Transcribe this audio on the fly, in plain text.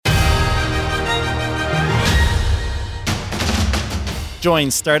Join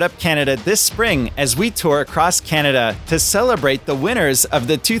Startup Canada this spring as we tour across Canada to celebrate the winners of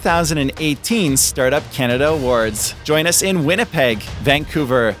the 2018 Startup Canada Awards. Join us in Winnipeg,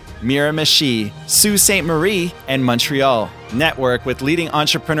 Vancouver, Miramichi, Sault Ste. Marie, and Montreal. Network with leading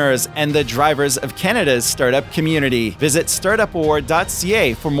entrepreneurs and the drivers of Canada's startup community. Visit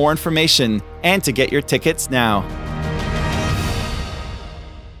startupaward.ca for more information and to get your tickets now.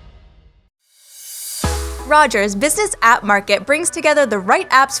 Rogers Business App Market brings together the right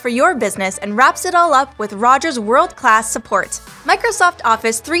apps for your business and wraps it all up with Rogers world-class support. Microsoft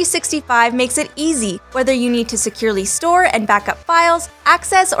Office 365 makes it easy, whether you need to securely store and back up files,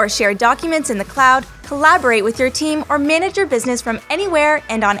 access or share documents in the cloud, collaborate with your team, or manage your business from anywhere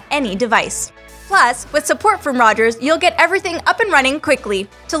and on any device. Plus, with support from Rogers, you'll get everything up and running quickly.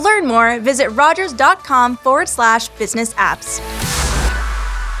 To learn more, visit rogers.com/business apps.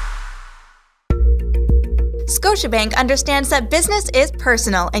 Scotiabank understands that business is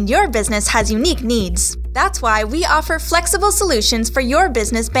personal and your business has unique needs. That's why we offer flexible solutions for your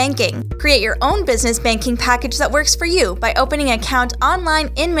business banking. Create your own business banking package that works for you by opening an account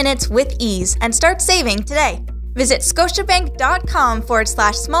online in minutes with ease and start saving today. Visit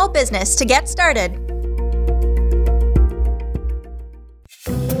scotiabank.com/small business to get started.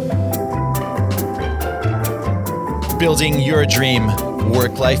 Building your dream,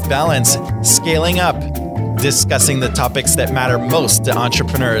 work-life balance, scaling up, discussing the topics that matter most to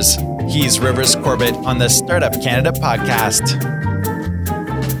entrepreneurs. He's Rivers Corbett on the Startup Canada podcast.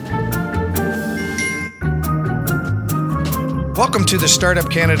 Welcome to the Startup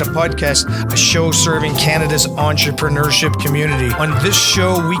Canada podcast, a show serving Canada's entrepreneurship community. On this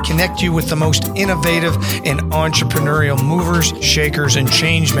show, we connect you with the most innovative and entrepreneurial movers, shakers, and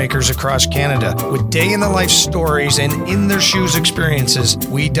change makers across Canada. With day-in-the-life stories and in-their-shoes experiences,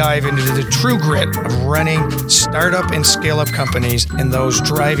 we dive into the true grit of running startup and scale-up companies and those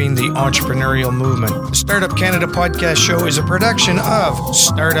driving the entrepreneurial movement. The Startup Canada podcast show is a production of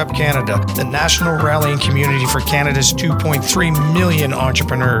Startup Canada, the national rallying community for Canada's 2.3 million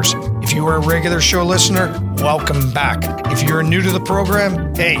entrepreneurs. If you are a regular show listener, welcome back. If you're new to the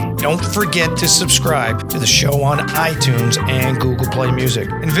program, hey, don't forget to subscribe to the show on iTunes and Google Play Music.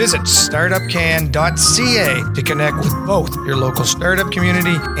 And visit startupcan.ca to connect with both your local startup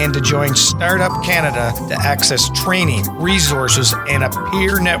community and to join Startup Canada to access training, resources, and a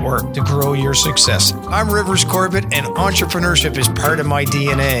peer network to grow your success. I'm Rivers Corbett, and entrepreneurship is part of my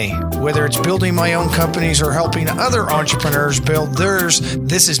DNA. Whether it's building my own companies or helping other entrepreneurs build theirs,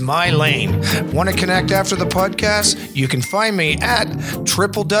 this is my lane. Want to connect after the podcast? You can find me at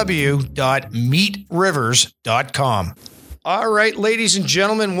www.meetrivers.com. All right, ladies and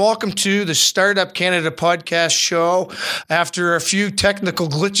gentlemen, welcome to the Startup Canada podcast show. After a few technical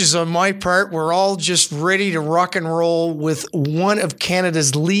glitches on my part, we're all just ready to rock and roll with one of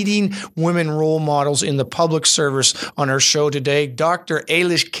Canada's leading women role models in the public service on our show today. Dr.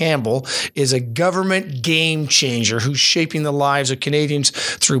 Ailish Campbell is a government game changer who's shaping the lives of Canadians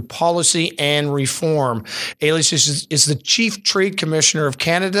through policy and reform. Ailish is the Chief Trade Commissioner of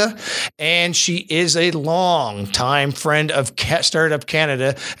Canada, and she is a long-time friend of Startup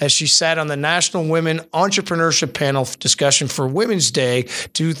Canada as she sat on the National Women Entrepreneurship Panel discussion for Women's Day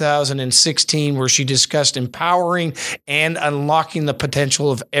 2016, where she discussed empowering and unlocking the potential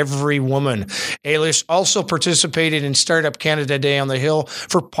of every woman. Ailish also participated in Startup Canada Day on the Hill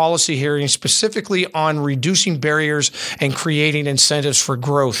for policy hearings, specifically on reducing barriers and creating incentives for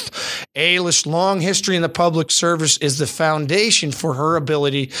growth. Ailish's long history in the public service is the foundation for her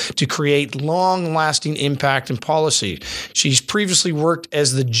ability to create long-lasting impact in policy. She's previously worked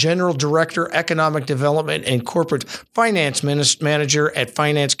as the General Director, Economic Development and Corporate Finance Manager at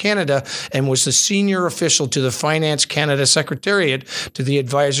Finance Canada and was the senior official to the Finance Canada Secretariat to the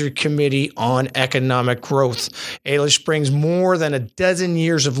Advisory Committee on Economic Growth. Ailish brings more than a dozen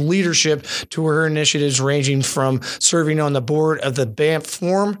years of leadership to her initiatives, ranging from serving on the board of the Banff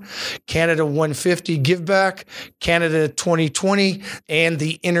Forum, Canada 150 Give Back, Canada 2020, and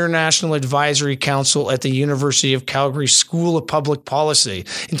the International Advisory Council at the University of Calgary School of Public Policy.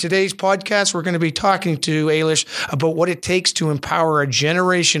 In today's podcast, we're going to be talking to Ailish about what it takes to empower a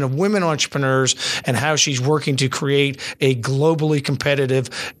generation of women entrepreneurs and how she's working to create a globally competitive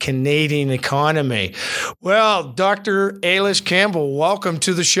Canadian economy. Well, Dr. Ailish Campbell, welcome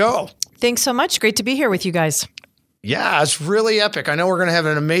to the show. Thanks so much. Great to be here with you guys. Yeah, it's really epic. I know we're going to have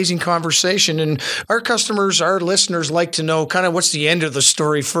an amazing conversation, and our customers, our listeners like to know kind of what's the end of the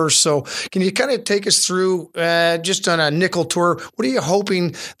story first. So can you kind of take us through just on a nickel tour? What are you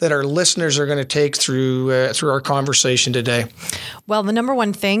hoping that our listeners are going to take through our conversation today? Well, the number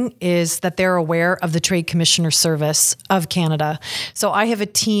one thing is that they're aware of the Trade Commissioner Service of Canada. So I have a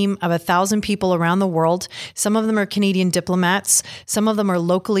team of 1,000 people around the world. Some of them are Canadian diplomats. Some of them are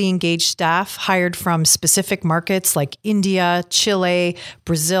locally engaged staff hired from specific markets like India, Chile,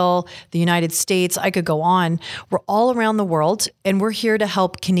 Brazil, the United States. I could go on. We're all around the world, and we're here to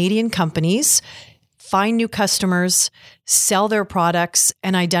help Canadian companies find new customers, sell their products,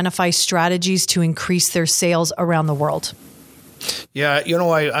 and identify strategies to increase their sales around the world. Yeah,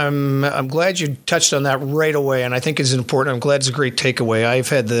 I'm glad you touched on that right away, and I think it's important. I'm glad it's a great takeaway. I've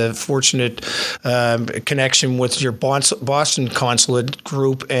had the fortunate connection with your Boston consulate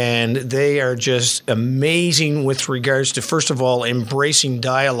group, and they are just amazing with regards to, first of all, embracing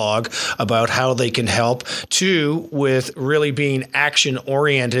dialogue about how they can help, 2, with really being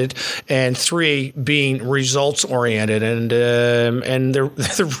action-oriented, and 3, being results-oriented, and they're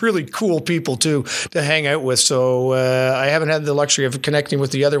really cool people, too, to hang out with. So I haven't had the luxury of connecting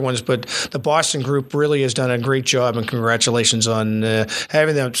with the other ones, but the Boston group really has done a great job, and congratulations on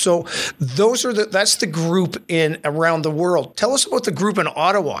having them. So that's the group in around the world. Tell us about the group in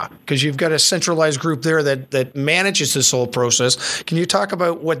Ottawa, because you've got a centralized group there that manages this whole process. Can you talk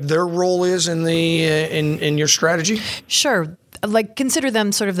about what their role is in the in your strategy? Sure. Like, consider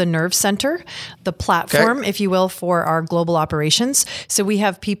them sort of the nerve center, the platform, if you will, for our global operations. So we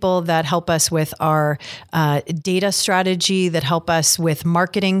have people that help us with our data strategy, that help us with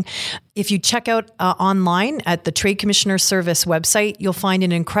marketing. If you check out online at the Trade Commissioner Service website, you'll find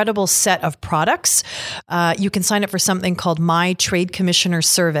an incredible set of products. You can sign up for something called My Trade Commissioner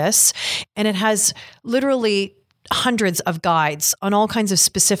Service, and it has literally hundreds of guides on all kinds of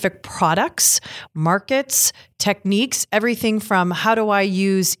specific products, markets, techniques, everything from how do I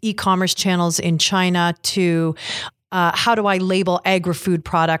use e-commerce channels in China to how do I label agri-food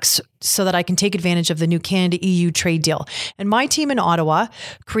products so that I can take advantage of the new Canada-EU trade deal. And my team in Ottawa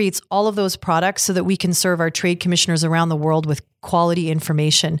creates all of those products so that we can serve our trade commissioners around the world with quality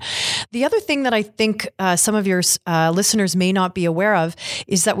information. The other thing that I think some of your listeners may not be aware of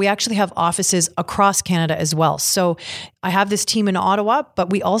is that we actually have offices across Canada as well. So I have this team in Ottawa, but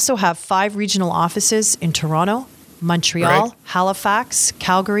we also have 5 regional offices in Toronto, Montreal, right, Halifax,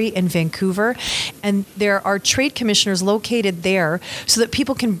 Calgary, and Vancouver. And there are trade commissioners located there so that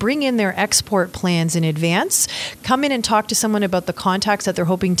people can bring in their export plans in advance, come in and talk to someone about the contacts that they're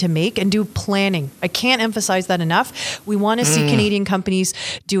hoping to make, and do planning. I can't emphasize that enough. We want to see Canadian companies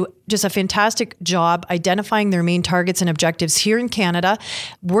do just a fantastic job identifying their main targets and objectives here in Canada,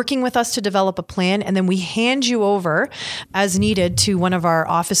 working with us to develop a plan, and then we hand you over as needed to one of our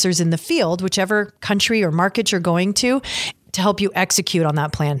officers in the field, whichever country or market you're going to help you execute on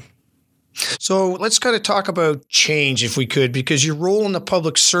that plan. So let's kind of talk about change, if we could, because your role in the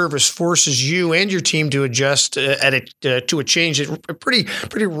public service forces you and your team to adjust to a change at a pretty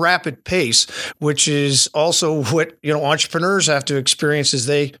rapid pace, which is also what entrepreneurs have to experience as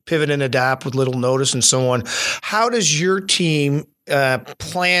they pivot and adapt with little notice and so on. How does your team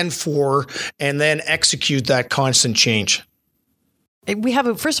plan for and then execute that constant change?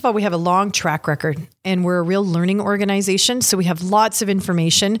 First of all, we have a long track record, and we're a real learning organization. So we have lots of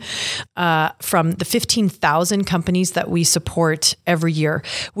information from the 15,000 companies that we support every year.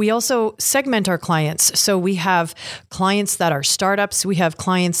 We also segment our clients. So we have clients that are startups. We have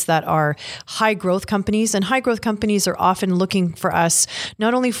clients that are high growth companies, and high growth companies are often looking for us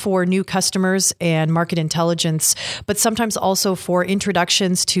not only for new customers and market intelligence, but sometimes also for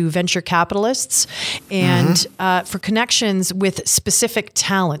introductions to venture capitalists and for connections with specific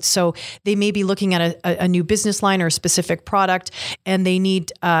talent. So they may be looking at a new business line or a specific product, and they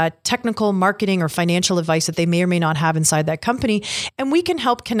need technical marketing or financial advice that they may or may not have inside that company. And we can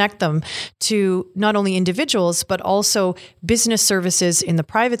help connect them to not only individuals, but also business services in the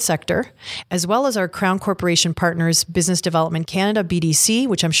private sector, as well as our Crown Corporation partners, Business Development Canada, BDC,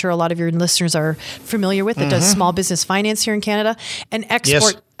 which I'm sure a lot of your listeners are familiar with, that does small business finance here in Canada, and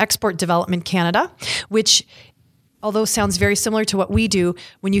Export Development Canada, which, although sounds very similar to what we do,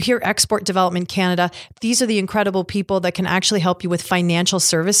 when you hear Export Development Canada, these are the incredible people that can actually help you with financial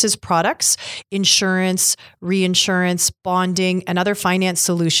services products, insurance, reinsurance, bonding, and other finance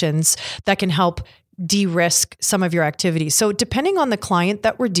solutions that can help de-risk some of your activities. So depending on the client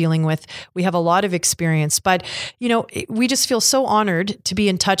that we're dealing with, we have a lot of experience, but we just feel so honored to be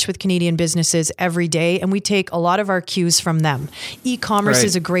in touch with Canadian businesses every day, and we take a lot of our cues from them. E-commerce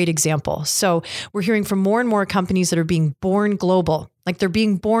is a great example. So we're hearing from more and more companies that are being born global. Like they're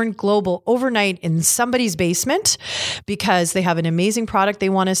being born global overnight in somebody's basement because they have an amazing product they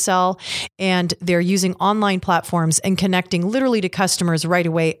want to sell, and they're using online platforms and connecting literally to customers right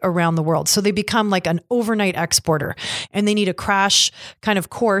away around the world. So they become like an overnight exporter, and they need a crash kind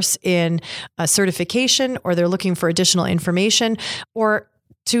of course in certification, or they're looking for additional information, or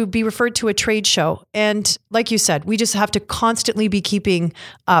to be referred to a trade show. And like you said, we just have to constantly be keeping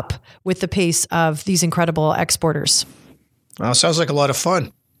up with the pace of these incredible exporters. Well, sounds like a lot of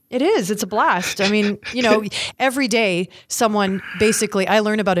fun. It is. It's a blast. I mean, every day I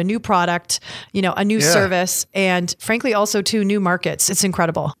learn about a new product, a new service, and frankly, also two new markets. It's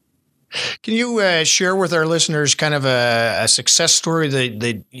incredible. Can you share with our listeners kind of a success story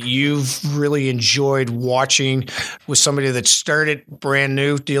that you've really enjoyed watching with somebody that started brand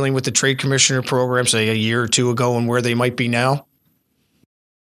new dealing with the Trade Commissioner program, say a year or two ago, and where they might be now?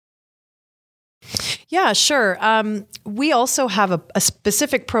 Yeah, sure. We also have a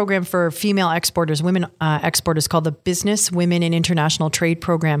specific program for female exporters, women exporters, called the Business Women in International Trade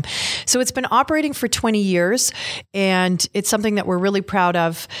Program. So it's been operating for 20 years, and it's something that we're really proud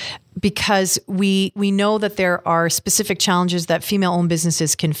of, because we know that there are specific challenges that female-owned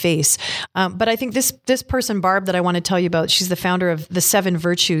businesses can face. But I think this person, Barb, that I want to tell you about, she's the founder of the 7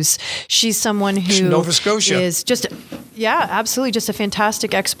 Virtues. She's someone who Nova Scotia is just, absolutely, just a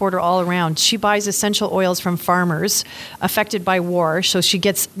fantastic exporter all around. She buys essential oils from farmers affected by war. So she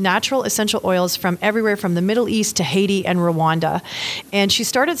gets natural essential oils from everywhere from the Middle East to Haiti and Rwanda. And she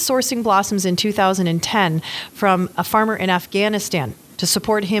started sourcing blossoms in 2010 from a farmer in Afghanistan to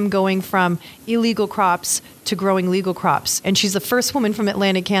support him going from illegal crops to growing legal crops. And she's the first woman from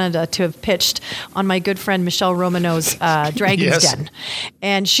Atlantic Canada to have pitched on my good friend Michelle Romano's Dragon's Den.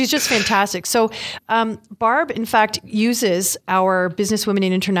 And she's just fantastic. So Barb, in fact, uses our Business Women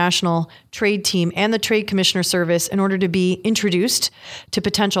in International Trade team and the Trade Commissioner Service in order to be introduced to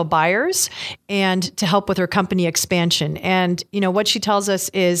potential buyers and to help with her company expansion. And, what she tells us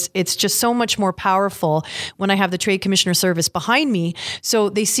is it's just so much more powerful when I have the Trade Commissioner Service behind me. So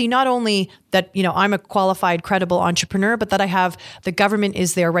they see not only that, I'm a qualified, credible entrepreneur, but that I have the government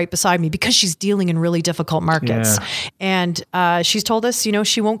is there right beside me, because she's dealing in really difficult markets. Yeah. And she's told us,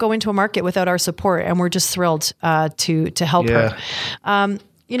 she won't go into a market without our support, and we're just thrilled to help her.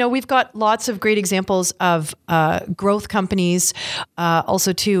 We've got lots of great examples of growth companies,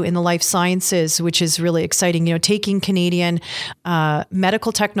 also too in the life sciences, which is really exciting. Taking Canadian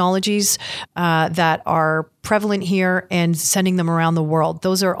medical technologies that are prevalent here and sending them around the world.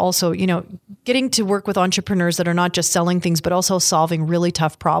 Those are also, getting to work with entrepreneurs that are not just selling things, but also solving really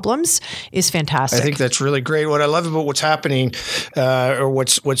tough problems is fantastic. I think that's really great. What I love about what's happening, or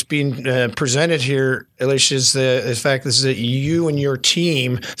what's being presented here, Ailish, is the fact that you and your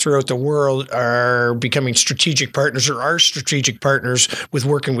team throughout the world are becoming strategic partners, or are strategic partners with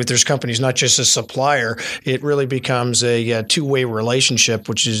working with those companies, not just a supplier. It really becomes a two-way relationship,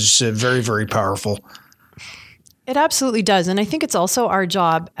 which is very, very powerful. It absolutely does. And I think it's also our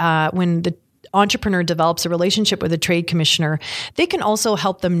job when the entrepreneur develops a relationship with a trade commissioner, they can also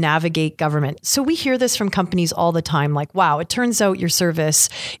help them navigate government. So we hear this from companies all the time, like, wow, it turns out your service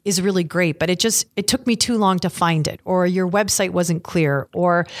is really great, but it took me too long to find it, or your website wasn't clear,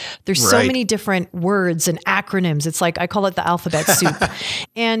 or there's so many different words and acronyms. It's like, I call it the alphabet soup.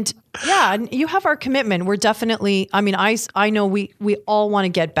 And yeah, you have our commitment. We're definitely, I know we all want to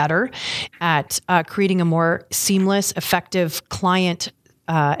get better at creating a more seamless, effective client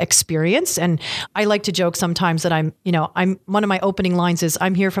experience. And I like to joke sometimes that I'm one of my opening lines is,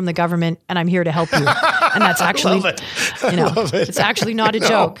 I'm here from the government and I'm here to help you. And that's actually, it's actually not a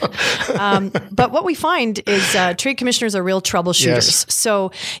joke. But what we find is trade commissioners are real troubleshooters. Yes.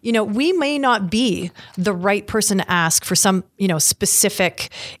 So, we may not be the right person to ask for some,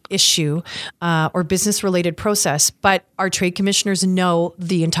 specific issue or business related process, but our trade commissioners know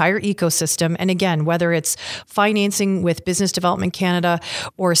the entire ecosystem. And again, whether it's financing with Business Development Canada,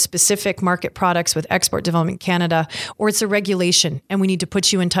 or specific market products with Export Development Canada, or it's a regulation and we need to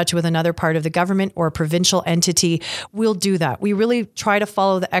put you in touch with another part of the government or a provincial entity, we'll do that. We really try to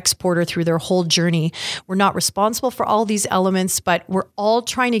follow the exporter through their whole journey. We're not responsible for all these elements, but we're all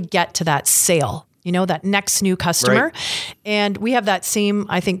trying to get to that sale, that next new customer. Right. And we have that same,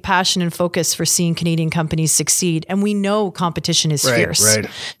 I think, passion and focus for seeing Canadian companies succeed. And we know competition is fierce. Right.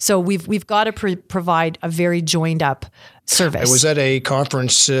 So we've got to provide a very joined up service. I was at a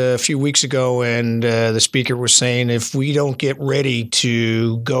conference a few weeks ago, and the speaker was saying if we don't get ready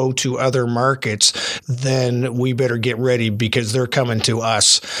to go to other markets, then we better get ready because they're coming to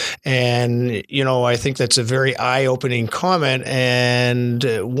us. And, I think that's a very eye-opening comment, and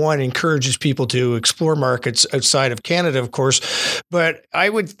one encourages people to explore markets outside of Canada, of course. But I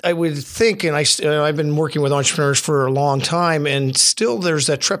would think, and I've been working with entrepreneurs for a long time, and still there's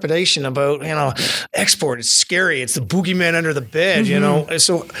that trepidation about, export. It's scary. It's the boogeyman under the bed,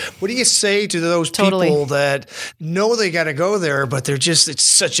 So what do you say to those people that know they got to go there, but it's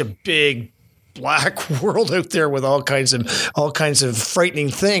such a big black world out there with all kinds of frightening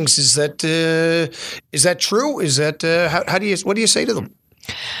things? Is that true? Is that what do you say to them?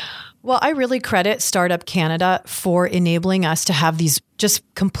 Well, I really credit Startup Canada for enabling us to have these just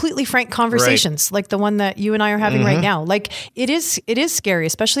completely frank conversations, like the one that you and I are having right now. Like it is scary,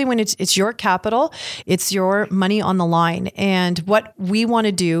 especially when it's your capital, it's your money on the line. And what we want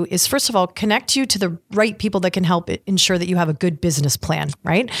to do is, first of all, connect you to the right people that can help ensure that you have a good business plan,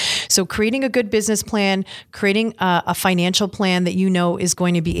 right? So creating a good business plan, creating a financial plan that is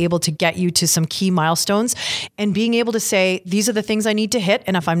going to be able to get you to some key milestones, and being able to say, these are the things I need to hit.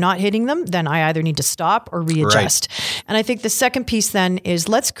 And if I'm not hitting them, then I either need to stop or readjust. Right. And I think the second piece then is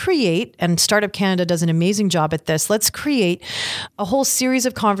let's create, and Startup Canada does an amazing job at this, let's create a whole series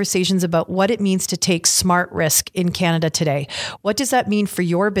of conversations about what it means to take smart risk in Canada today. What does that mean for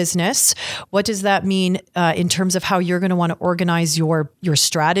your business? What does that mean in terms of how you're going to want to organize your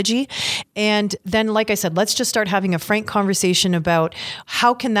strategy? And then, like I said, let's just start having a frank conversation about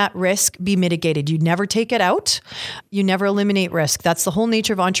how can that risk be mitigated. You never take it out. You never eliminate risk. That's the whole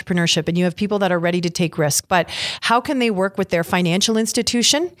nature of entrepreneurship. And you have people that are ready to take risk, but how can they work with their financial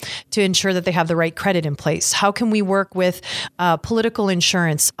institution to ensure that they have the right credit in place? How can we work with political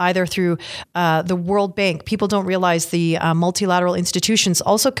insurance, either through the World Bank? People don't realize the multilateral institutions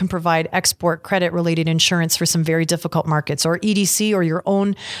also can provide export credit related insurance for some very difficult markets, or EDC, or your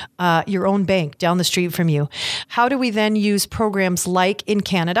own bank down the street from you. How do we then use programs like in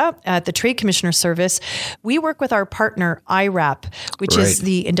Canada at the Trade Commissioner Service? We work with our partner IRAP, which is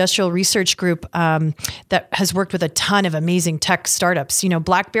the industrial research group that has worked with a ton of amazing tech startups.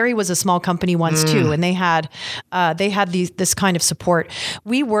 BlackBerry was a small company once too, and they had this kind of support.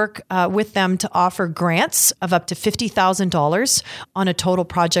 We work with them to offer grants of up to $50,000 on a total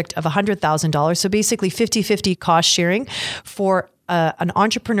project of $100,000. So basically 50-50 cost sharing for an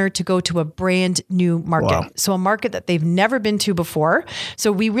entrepreneur to go to a brand new market. Wow. So a market that they've never been to before.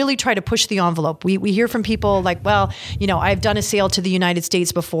 So we really try to push the envelope. We hear from people like, well, I've done a sale to the United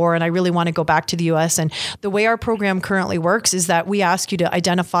States before and I really want to go back to the US. And the way our program currently works is that we ask you to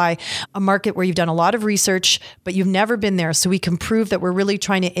identify a market where you've done a lot of research, but you've never been there. So we can prove that we're really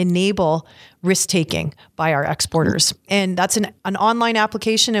trying to enable risk-taking by our exporters. And that's an online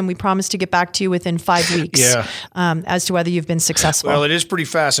application, and we promise to get back to you within 5 weeks as to whether you've been successful. Well, it is pretty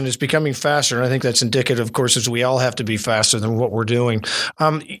fast, and it's becoming faster. And I think that's indicative, of course, as we all have to be faster than what we're doing.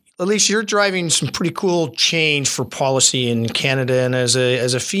 Ailish, you're driving some pretty cool change for policy in Canada. And as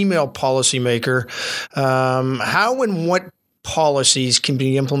a female policymaker, how and what policies can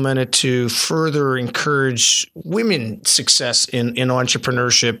be implemented to further encourage women's success in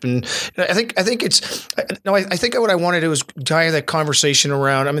entrepreneurship? And I think what I want to do is tie that conversation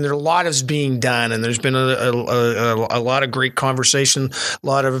around. I mean, there are a lot of being done, and there's been a lot of great conversation, a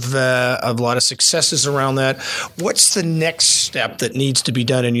lot of successes around that. What's the next step that needs to be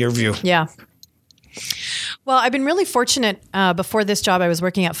done in your view? Yeah. Well, I've been really fortunate. Before this job, I was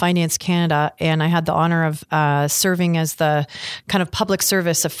working at Finance Canada, and I had the honor of serving as the kind of public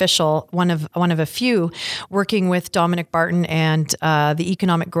service official, one of a few, working with Dominic Barton and the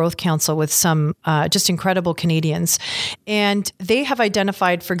Economic Growth Council with some just incredible Canadians. And they have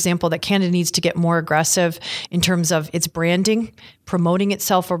identified, for example, that Canada needs to get more aggressive in terms of its branding, promoting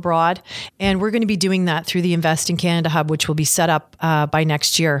itself abroad. And we're going to be doing that through the Invest in Canada Hub, which will be set up by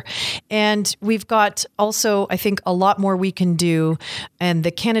next year. And we've got also, I think, a lot more we can do. And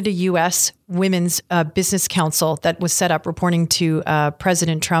the Canada-US Women's Business Council that was set up reporting to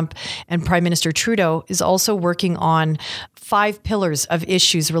President Trump and Prime Minister Trudeau is also working on 5 pillars of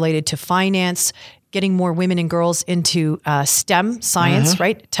issues related to finance, getting more women and girls into STEM, science,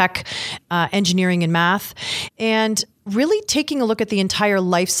 right? Tech, engineering, and math. And really taking a look at the entire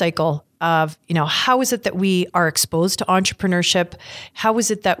life cycle of, how is it that we are exposed to entrepreneurship? How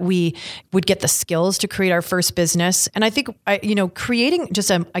is it that we would get the skills to create our first business? And I think, creating just,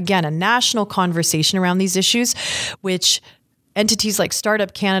 a national conversation around these issues, which entities like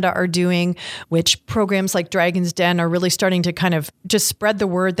Startup Canada are doing, which programs like Dragon's Den are really starting to kind of just spread the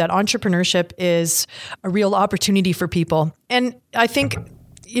word that entrepreneurship is a real opportunity for people. And I think,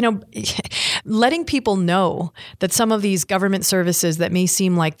 letting people know that some of these government services that may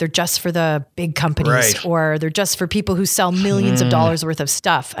seem like they're just for the big companies or they're just for people who sell millions of dollars worth of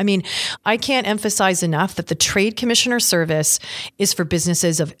stuff. I mean, I can't emphasize enough that the Trade Commissioner service is for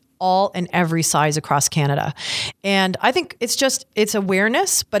businesses of all and every size across Canada. And I think it's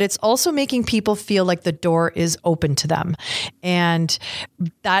awareness, but it's also making people feel like the door is open to them. And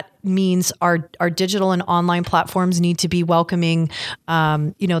that means our digital and online platforms need to be welcoming.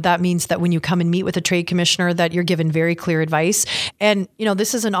 That means that when you come and meet with a trade commissioner, that you're given very clear advice. And,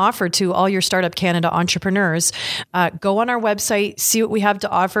 this is an offer to all your Startup Canada entrepreneurs. Go on our website, see what we have to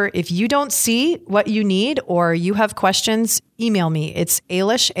offer. If you don't see what you need or you have questions, email me. It's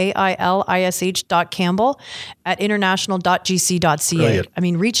Ailish, ailish.campbell@international.gc.ca. Brilliant. I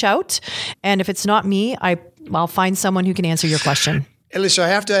mean, reach out. And if it's not me, I'll find someone who can answer your question. Ailish, I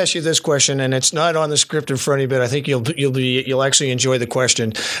have to ask you this question, and it's not on the script in front of you, but I think you'll actually enjoy the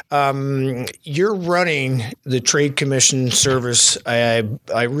question. You're running the Trade Commission service. I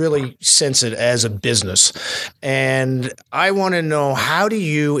really sense it as a business, and I want to know, how do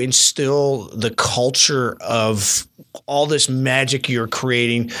you instill the culture of all this magic you're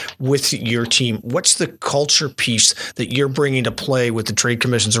creating with your team? What's the culture piece that you're bringing to play with the trade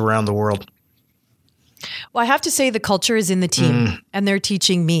commissions around the world? Well, I have to say the culture is in the team, and they're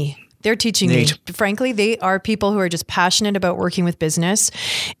teaching me. They're teaching me. Frankly, they are people who are just passionate about working with business.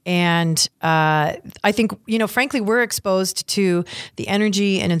 And I think, frankly, we're exposed to the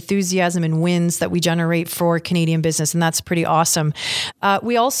energy and enthusiasm and wins that we generate for Canadian business. And that's pretty awesome.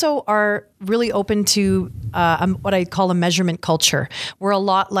 We also are really open to what I call a measurement culture. We're a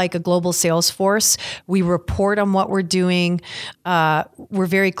lot like a global sales force. We report on what we're doing. We're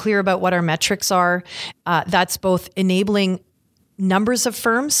very clear about what our metrics are. That's both enabling numbers of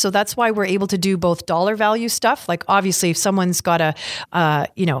firms. So that's why we're able to do both dollar value stuff. Like obviously if someone's got a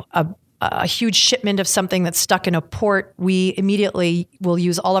huge shipment of something that's stuck in a port, we immediately will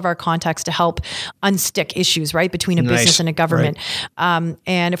use all of our contacts to help unstick issues, right, between a business and a government. Right.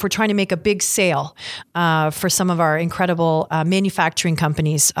 And if we're trying to make a big sale for some of our incredible manufacturing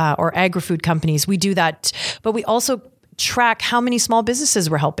companies or agri-food companies, we do that. But we also track how many small businesses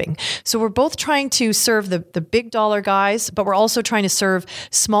we're helping. So we're both trying to serve the big dollar guys, but we're also trying to serve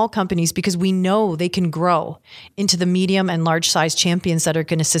small companies because we know they can grow into the medium and large size champions that are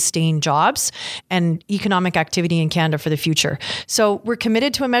going to sustain jobs and economic activity in Canada for the future. So we're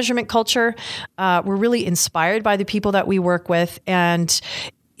committed to a measurement culture. We're really inspired by the people that we work with. And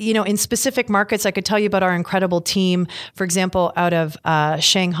in specific markets, I could tell you about our incredible team. For example, out of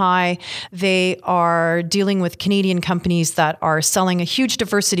Shanghai, they are dealing with Canadian companies that are selling a huge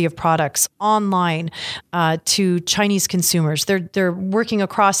diversity of products online to Chinese consumers. They're working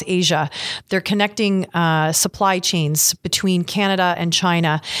across Asia. They're connecting supply chains between Canada and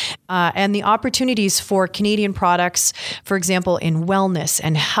China. And the opportunities for Canadian products, for example, in wellness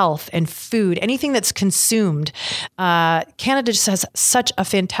and health and food, anything that's consumed. Canada just has such a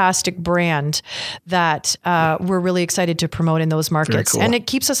fantastic brand that we're really excited to promote in those markets. Cool. And it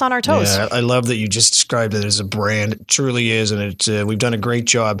keeps us on our toes. Yeah, I love that you just described it as a brand. It truly is. And we've done a great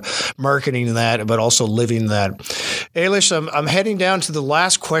job marketing that, but also living that. Ailish, I'm heading down to the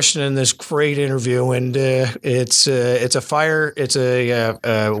last question in this great interview. And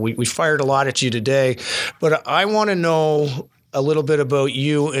we fired a lot at you today, but I want to know a little bit about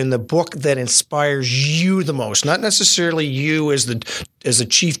you and the book that inspires you the most. Not necessarily you as a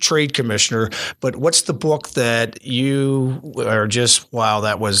chief trade commissioner, but what's the book that you are just, wow,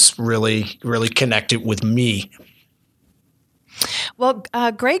 that was really, really connected with me? Well,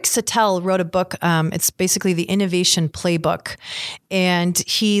 Greg Sattel wrote a book. It's basically the Innovation Playbook. And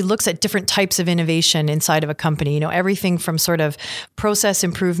he looks at different types of innovation inside of a company, everything from sort of process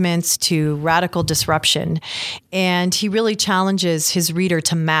improvements to radical disruption. And he really challenges his reader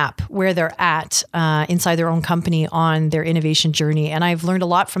to map where they're at inside their own company on their innovation journey. And I've learned a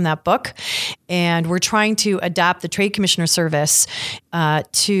lot from that book. And we're trying to adapt the Trade Commissioner service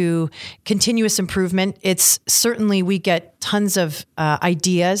to continuous improvement. It's certainly, we get tons of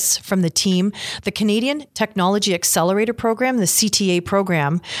ideas from the team. The Canadian Technology Accelerator Program, the CTA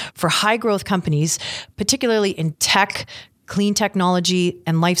program for high growth companies, particularly in tech, clean technology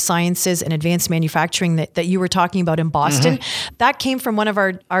and life sciences and advanced manufacturing that you were talking about in Boston, that came from one of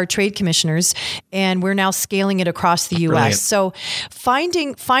our trade commissioners, and we're now scaling it across the U.S. Brilliant. So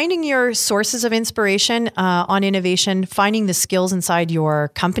finding your sources of inspiration on innovation, finding the skills inside your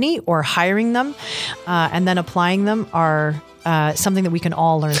company or hiring them and then applying them are something that we can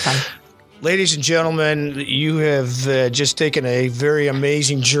all learn from. Ladies and gentlemen, you have just taken a very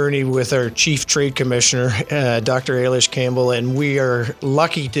amazing journey with our Chief Trade Commissioner, Dr. Ailish Campbell, and we are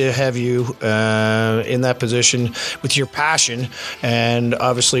lucky to have you in that position with your passion and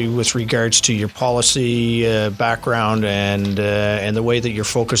obviously with regards to your policy background and the way that you're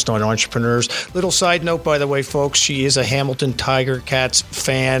focused on entrepreneurs. Little side note, by the way, folks, she is a Hamilton Tiger Cats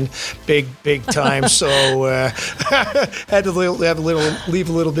fan, big time. So had to leave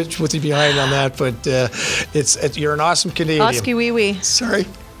a little bit with you behind on that, but you're an awesome Canadian. Osky wee wee. Sorry.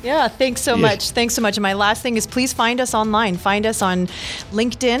 Yeah, thanks so much. Thanks so much. And my last thing is please find us online. Find us on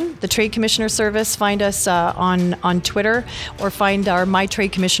LinkedIn, the Trade Commissioner Service. Find us on Twitter, or find our My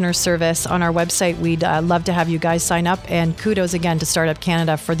Trade Commissioner Service on our website. We'd love to have you guys sign up. And kudos again to Startup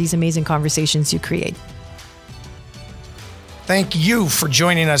Canada for these amazing conversations you create. Thank you for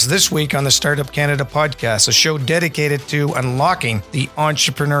joining us this week on the Startup Canada podcast, a show dedicated to unlocking the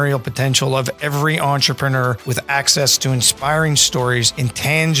entrepreneurial potential of every entrepreneur with access to inspiring stories and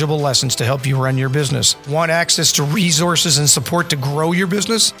tangible lessons to help you run your business. Want access to resources and support to grow your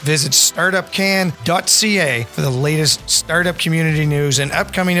business? Visit startupcan.ca for the latest startup community news and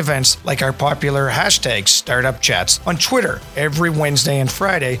upcoming events like our popular hashtag Startup Chats on Twitter every Wednesday and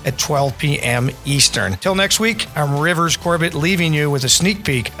Friday at 12 p.m. Eastern. Till next week, I'm Rivers Corbett, leaving you with a sneak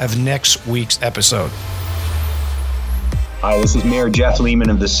peek of next week's episode. Hi, this is Mayor Jeff Lehman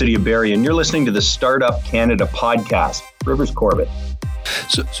of the City of Barrie, and you're listening to the Startup Canada podcast. Rivers Corbett.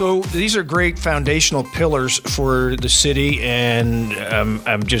 So these are great foundational pillars for the city, and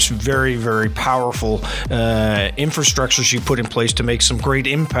just very, very powerful infrastructures you put in place to make some great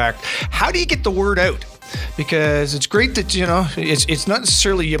impact. How do you get the word out? Because it's great that, it's not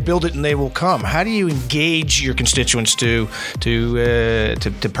necessarily you build it and they will come. How do you engage your constituents to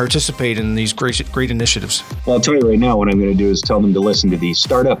participate in these great initiatives? Well, I'll tell you right now, what I'm going to do is tell them to listen to the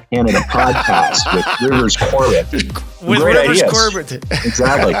Startup Canada podcast with Rivers Corbett. With great Rivers ideas. Corbett.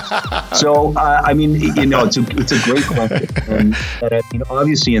 Exactly. So, it's a great question. And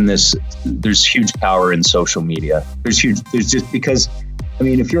obviously in this, there's huge power in social media. There's just because,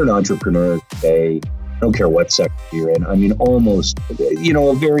 if you're an entrepreneur today, I don't care what sector you're in. Almost,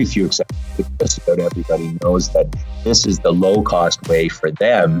 very few exceptions. Just about everybody knows that this is the low-cost way for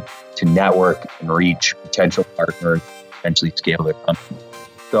them to network and reach potential partners, potentially scale their company.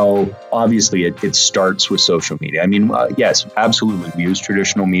 So obviously, it starts with social media. Yes, absolutely. We use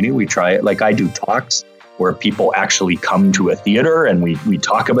traditional media. We try it. Like I do talks where people actually come to a theater and we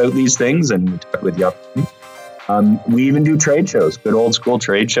talk about these things and we talk with the opportunity. We even do trade shows, good old school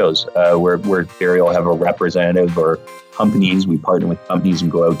trade shows, where Barrie will have a representative or companies. We partner with companies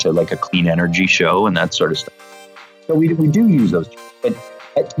and go out to like a clean energy show and that sort of stuff. So we do use those. But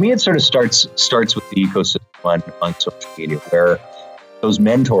to me, it sort of starts with the ecosystem on social media, where those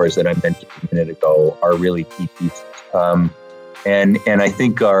mentors that I mentioned a minute ago are really key pieces. And I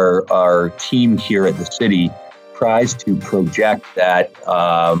think our team here at the city tries to project that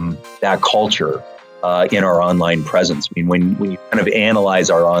culture in our online presence. When you kind of analyze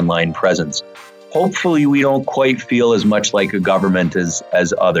our online presence, hopefully we don't quite feel as much like a government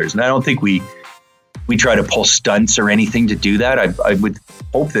as others. And I don't think we try to pull stunts or anything to do that. I would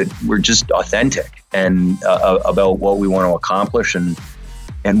hope that we're just authentic and about what we want to accomplish and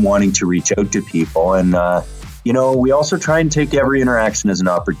wanting to reach out to people. And we also try and take every interaction as an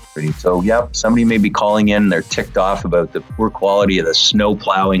opportunity. So, somebody may be calling in, they're ticked off about the poor quality of the snow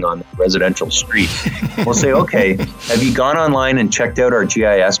plowing on the residential street. We'll say, okay, have you gone online and checked out our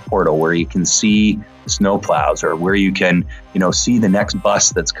GIS portal where you can see the snow plows or where you can, see the next bus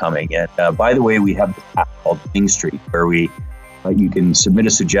that's coming? And by the way, we have the app called King Street where you can submit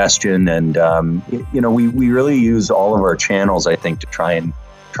a suggestion. And, we really use all of our channels, I think, to try and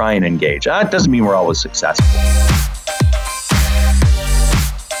engage. That doesn't mean we're always successful.